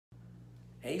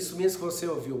É isso mesmo que você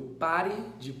ouviu. Pare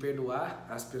de perdoar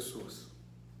as pessoas.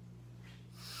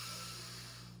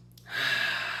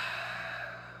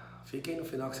 Fique aí no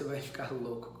final que você vai ficar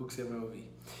louco com o que você vai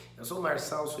ouvir. Eu sou o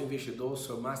Marçal, sou investidor,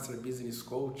 sou Master Business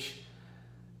Coach.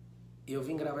 E eu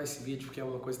vim gravar esse vídeo porque é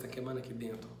uma coisa que está queimando aqui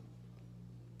dentro.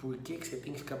 Por que você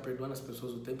tem que ficar perdoando as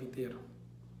pessoas o tempo inteiro?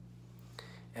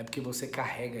 É porque você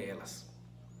carrega elas.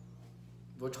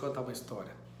 Vou te contar uma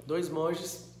história. 2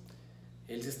 monges,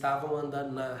 eles estavam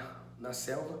andando na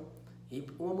selva e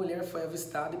uma mulher foi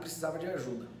avistada e precisava de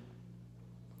ajuda.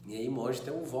 E aí monge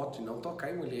tem um voto de não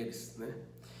tocar em mulheres, né?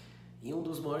 E um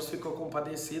dos monges ficou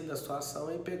compadecido da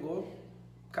situação e pegou,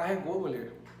 carregou a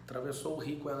mulher, atravessou o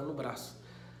rio com ela no braço.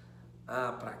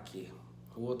 Ah, pra quê?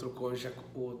 O outro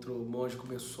monge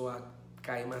começou a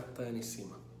cair matando em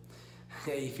cima.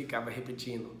 E aí ficava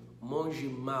repetindo: monge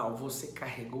mau, você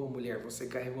carregou a mulher, você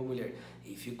carregou a mulher.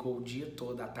 E ficou o dia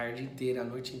todo, a tarde inteira, a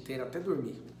noite inteira, até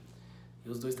dormir. E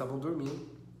os dois estavam dormindo.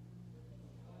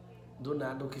 Do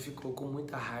nada, o que ficou com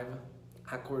muita raiva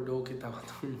acordou o que estava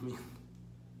dormindo,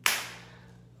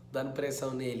 dando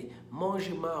pressão nele.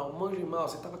 Monge mau,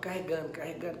 você estava carregando.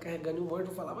 E o monge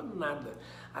não falava nada.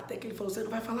 Até que ele falou: você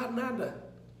não vai falar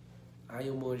nada. Aí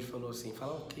o monge falou assim: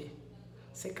 falar o quê?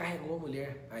 Você carregou a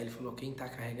mulher. Aí ele falou: quem está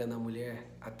carregando a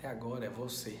mulher até agora é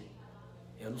você.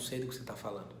 Eu não sei do que você está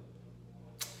falando.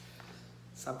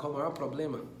 Sabe qual é o maior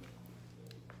problema?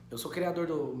 Eu sou criador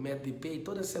do método IP e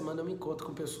toda semana eu me encontro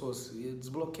com pessoas e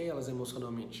desbloqueio elas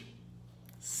emocionalmente.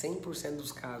 100%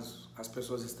 dos casos, as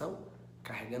pessoas estão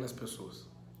carregando as pessoas.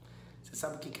 Você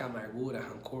sabe o que é amargura,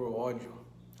 rancor, ódio,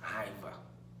 raiva?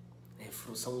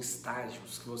 São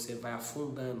estágios que você vai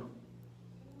afundando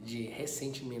de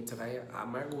ressentimento. Você vai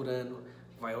amargurando,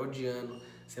 vai odiando,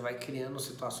 você vai criando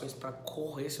situações para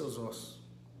corroer seus ossos.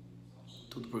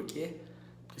 Tudo por quê?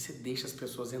 Porque você deixa as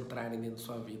pessoas entrarem dentro da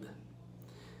sua vida.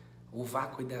 O vá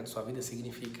cuidar da sua vida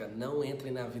significa não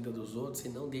entre na vida dos outros e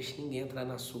não deixe ninguém entrar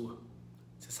na sua.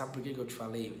 Você sabe por que eu te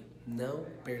falei? Não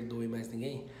perdoe mais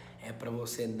ninguém? É para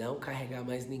você não carregar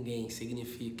mais ninguém.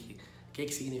 Significa. O que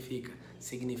significa?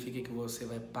 Significa que você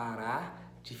vai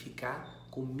parar de ficar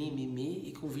com mimimi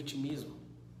e com vitimismo.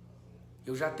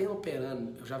 Eu já venho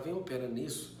operando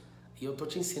isso e eu tô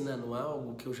te ensinando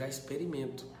algo que eu já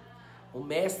experimento. O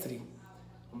mestre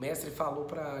falou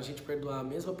pra gente perdoar a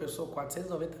mesma pessoa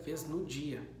 490 vezes no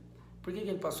dia. Por que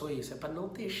ele passou isso? É para não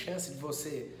ter chance de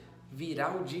você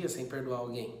virar um dia sem perdoar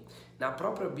alguém. Na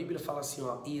própria Bíblia fala assim,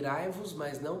 ó: irai-vos,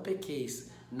 mas não pequeis.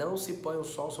 Não se põe o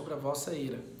sol sobre a vossa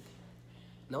ira.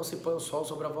 Não se põe o sol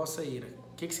sobre a vossa ira.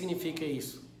 O que significa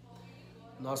isso?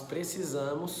 Nós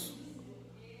precisamos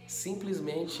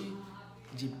simplesmente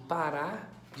de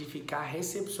parar de ficar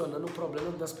recepcionando o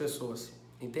problema das pessoas.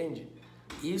 Entende?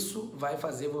 Isso vai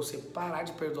fazer você parar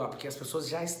de perdoar, porque as pessoas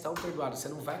já estão perdoadas, você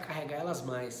não vai carregar elas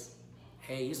mais.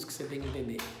 É isso que você tem que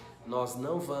entender. Nós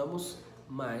não vamos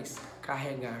mais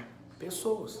carregar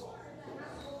pessoas.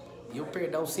 E o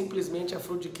perdão simplesmente é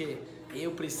fruto de quê?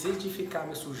 Eu preciso de ficar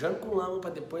me sujando com lama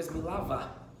para depois me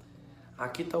lavar.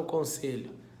 Aqui está o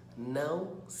conselho: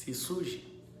 não se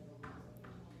suje.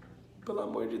 Pelo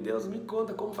amor de Deus, me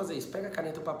conta como fazer isso. Pega a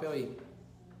caneta e o papel aí.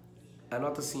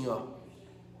 Anota assim, ó: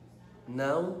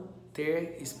 não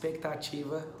ter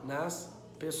expectativa nas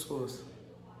pessoas.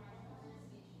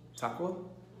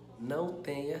 Sacou? Não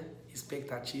tenha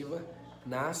expectativa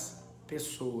nas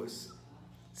pessoas.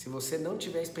 Se você não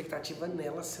tiver expectativa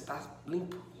nelas, você tá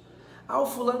limpo. Ah, o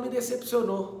fulano me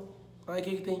decepcionou. Aí o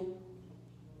que tem?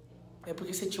 É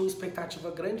porque você tinha uma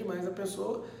expectativa grande demais da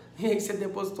pessoa e aí você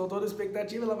depositou toda a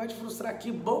expectativa, ela vai te frustrar.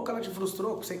 Que bom que ela te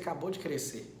frustrou, porque você acabou de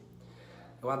crescer.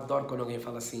 Eu adoro quando alguém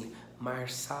fala assim: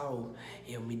 Marçal,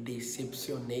 eu me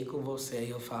decepcionei com você. Aí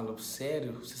eu falo: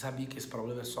 sério? Você sabia que esse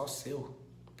problema é só seu?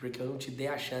 Porque eu não te dei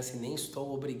a chance e nem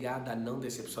estou obrigado a não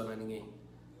decepcionar ninguém.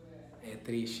 É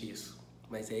triste isso,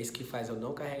 mas é isso que faz eu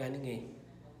não carregar ninguém.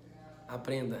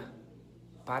 Aprenda,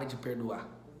 pare de perdoar.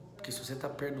 Porque se você está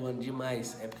perdoando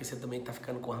demais, é porque você também está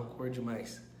ficando com rancor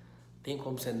demais. Tem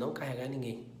como você não carregar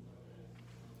ninguém.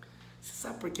 Você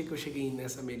sabe por que eu cheguei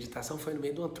nessa meditação? Foi no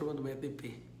meio de uma turma do método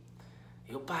DP.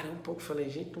 Eu parei um pouco e falei: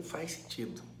 gente, não faz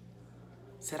sentido.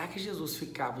 Será que Jesus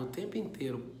ficava o tempo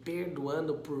inteiro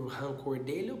perdoando por rancor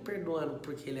dele ou perdoando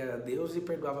porque ele era Deus e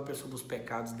perdoava a pessoa dos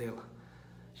pecados dela?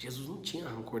 Jesus não tinha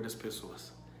rancor das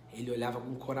pessoas. Ele olhava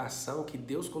com o coração que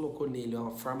Deus colocou nele,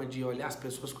 uma forma de olhar as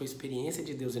pessoas com a experiência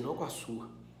de Deus e não com a sua.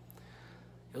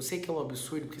 Eu sei que é um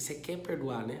absurdo porque você quer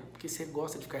perdoar, né? Porque você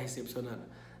gosta de ficar recepcionando.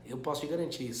 Eu posso te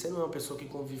garantir, você não é uma pessoa que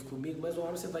convive comigo, mas uma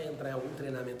hora você vai entrar em algum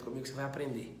treinamento comigo, você vai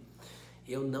aprender.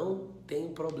 Eu não tenho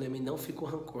problema e não fico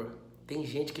com rancor. Tem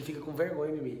gente que fica com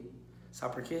vergonha de mim.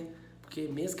 Sabe por quê? Porque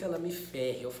mesmo que ela me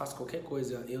ferre, eu faço qualquer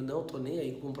coisa, eu não tô nem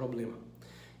aí com o problema.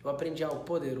 Eu aprendi algo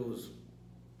poderoso.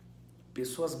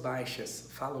 Pessoas baixas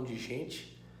falam de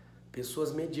gente,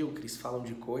 pessoas medíocres falam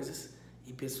de coisas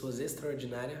e pessoas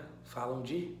extraordinárias falam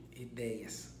de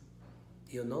ideias.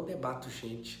 Eu não debato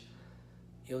gente,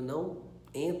 eu não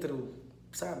entro,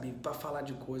 sabe, para falar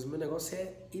de coisa. Meu negócio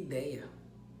é ideia.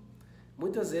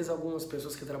 Muitas vezes algumas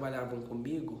pessoas que trabalhavam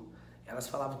comigo, elas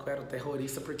falavam que eu era um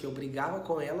terrorista porque eu brigava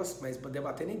com elas, mas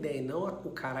debatendo ideia, não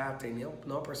o caráter,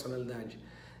 não a personalidade.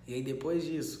 E aí depois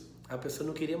disso, a pessoa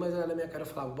não queria mais olhar na minha cara e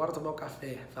falava, bora tomar um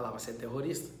café. Falava, você é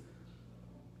terrorista?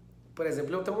 Por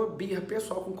exemplo, eu tenho uma birra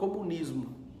pessoal com o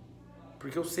comunismo.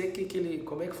 Porque eu sei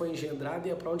como é que foi engendrado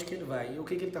e para onde que ele vai. E o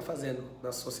que ele está fazendo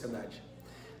na sociedade.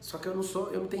 Só que eu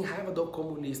não tenho raiva do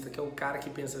comunista, que é o cara que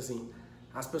pensa assim.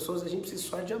 As pessoas a gente precisa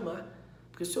só de amar.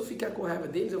 Porque se eu ficar com raiva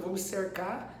deles, eu vou me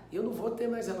cercar e eu não vou ter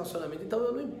mais relacionamento. Então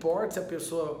eu não importo se a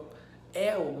pessoa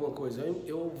é alguma coisa.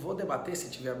 Eu vou debater, se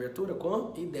tiver abertura,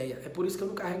 com ideia. É por isso que eu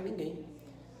não carrego ninguém.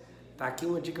 Tá aqui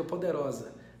uma dica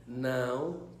poderosa.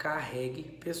 Não carregue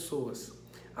pessoas.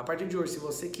 A partir de hoje, se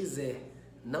você quiser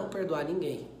não perdoar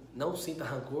ninguém, não sinta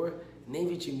rancor, nem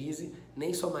vitimize,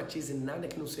 nem somatize nada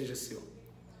que não seja seu.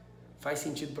 Faz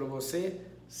sentido para você?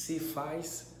 Se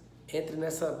faz, entre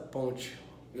nessa ponte.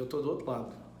 Eu tô do outro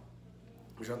lado.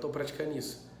 Eu já tô praticando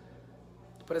isso.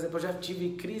 Por exemplo, eu já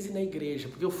tive crise na igreja,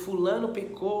 porque o fulano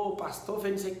pecou, o pastor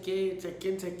fez não sei o que, não sei o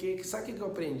que, não sei o que. Sabe o que eu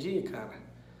aprendi, cara?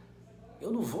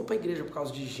 Eu não vou pra igreja por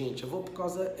causa de gente, eu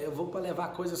vou para levar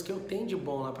coisas que eu tenho de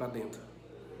bom lá pra dentro.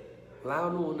 Lá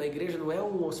na igreja não é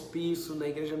um hospício, na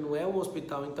igreja não é um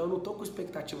hospital, então eu não tô com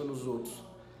expectativa nos outros.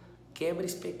 Quebra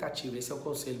expectativa, esse é o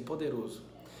conselho poderoso.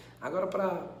 Agora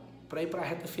para ir para a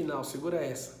reta final, segura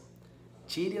essa.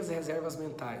 Tire as reservas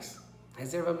mentais.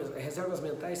 Reservas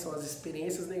mentais são as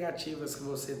experiências negativas que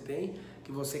você tem,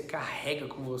 que você carrega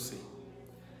com você.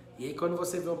 E aí quando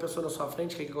você vê uma pessoa na sua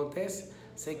frente, o que acontece?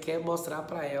 Você quer mostrar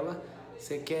para ela,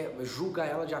 você quer julgar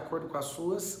ela de acordo com as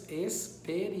suas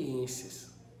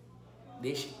experiências.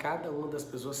 Deixe cada uma das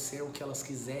pessoas ser o que elas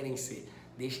quiserem ser.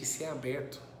 Deixe ser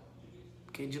aberto.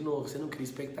 Porque, de novo, você não cria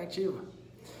expectativa.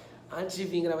 Antes de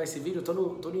vir gravar esse vídeo, eu tô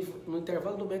no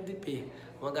intervalo do método IP.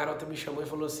 Uma garota me chamou e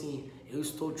falou assim, eu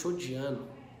estou te odiando.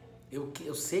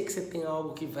 Eu sei que você tem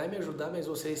algo que vai me ajudar, mas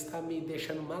você está me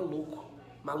deixando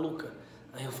maluca.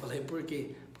 Aí eu falei, por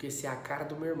quê? Porque você é a cara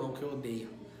do meu irmão que eu odeio.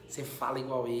 Você fala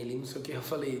igual ele, não sei o que. Eu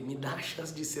falei, me dá a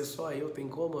chance de ser só eu, tem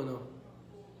como ou não?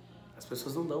 As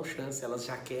pessoas não dão chance, elas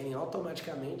já querem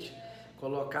automaticamente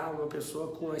colocar uma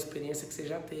pessoa com a experiência que você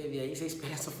já teve. E aí, se a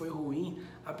experiência foi ruim,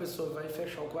 a pessoa vai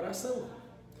fechar o coração.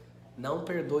 Não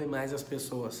perdoe mais as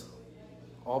pessoas.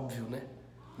 Óbvio, né?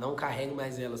 Não carregue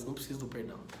mais elas, não precisa do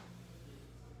perdão.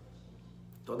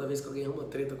 Toda vez que alguém arruma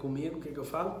treta comigo, o que eu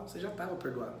falo? Você já estava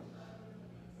perdoado.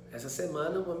 Essa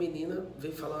semana, uma menina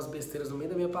veio falar umas besteiras no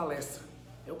meio da minha palestra.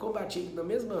 Eu combati na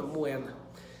mesma moeda.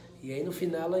 E aí no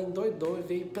final ela endoidou e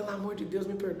veio, pelo amor de Deus,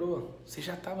 me perdoa. Você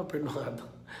já estava perdoado.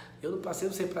 Eu não passei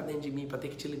você para dentro de mim para ter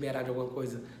que te liberar de alguma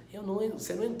coisa.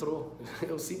 Você não entrou.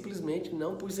 Eu simplesmente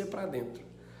não pus você para dentro.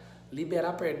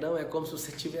 Liberar perdão é como se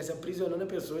você estivesse aprisionando a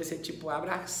pessoa e você tipo abre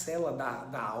a cela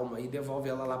da alma e devolve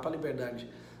ela lá para a liberdade.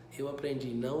 Eu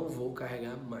aprendi, não vou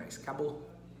carregar mais. Acabou.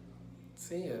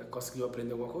 Você conseguiu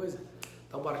aprender alguma coisa?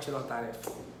 Então bora tirar a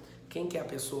tarefa. Quem que é a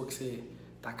pessoa que você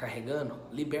tá carregando,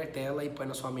 liberta ela e põe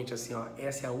na sua mente assim, ó,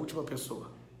 essa é a última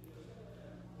pessoa.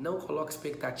 Não coloque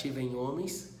expectativa em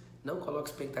homens, não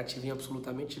coloque expectativa em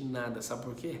absolutamente nada, sabe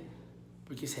por quê?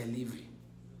 Porque você é livre.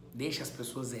 Deixa as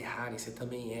pessoas errarem, você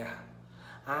também erra.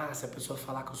 Ah, se a pessoa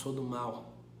falar que eu sou do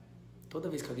mal, toda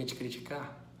vez que alguém te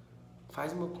criticar,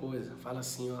 faz uma coisa, fala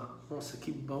assim, ó, nossa,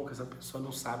 que bom que essa pessoa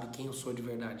não sabe quem eu sou de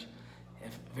verdade.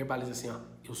 Verbaliza assim, ó,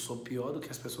 eu sou pior do que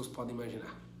as pessoas podem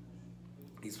imaginar.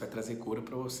 Isso vai trazer cura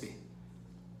para você.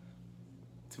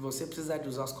 Se você precisar de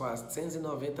usar os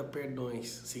 490 perdões,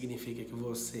 significa que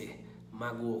você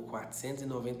magoou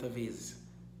 490 vezes.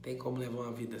 Tem como levar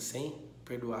uma vida sem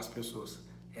perdoar as pessoas.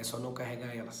 É só não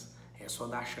carregar elas. É só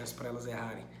dar chance para elas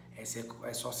errarem.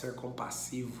 É só ser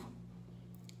compassivo.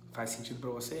 Faz sentido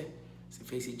para você? Se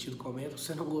fez sentido, comenta.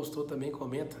 Se não gostou também,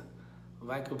 comenta.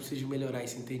 Vai que eu preciso melhorar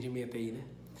esse entendimento aí, né?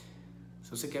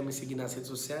 Se você quer me seguir nas redes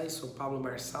sociais, sou Pablo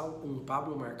Marçal,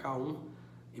 Pablo Marcal 1.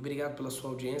 E obrigado pela sua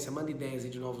audiência. Manda ideias aí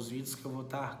de novos vídeos que eu vou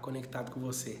estar conectado com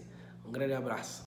você. Um grande abraço.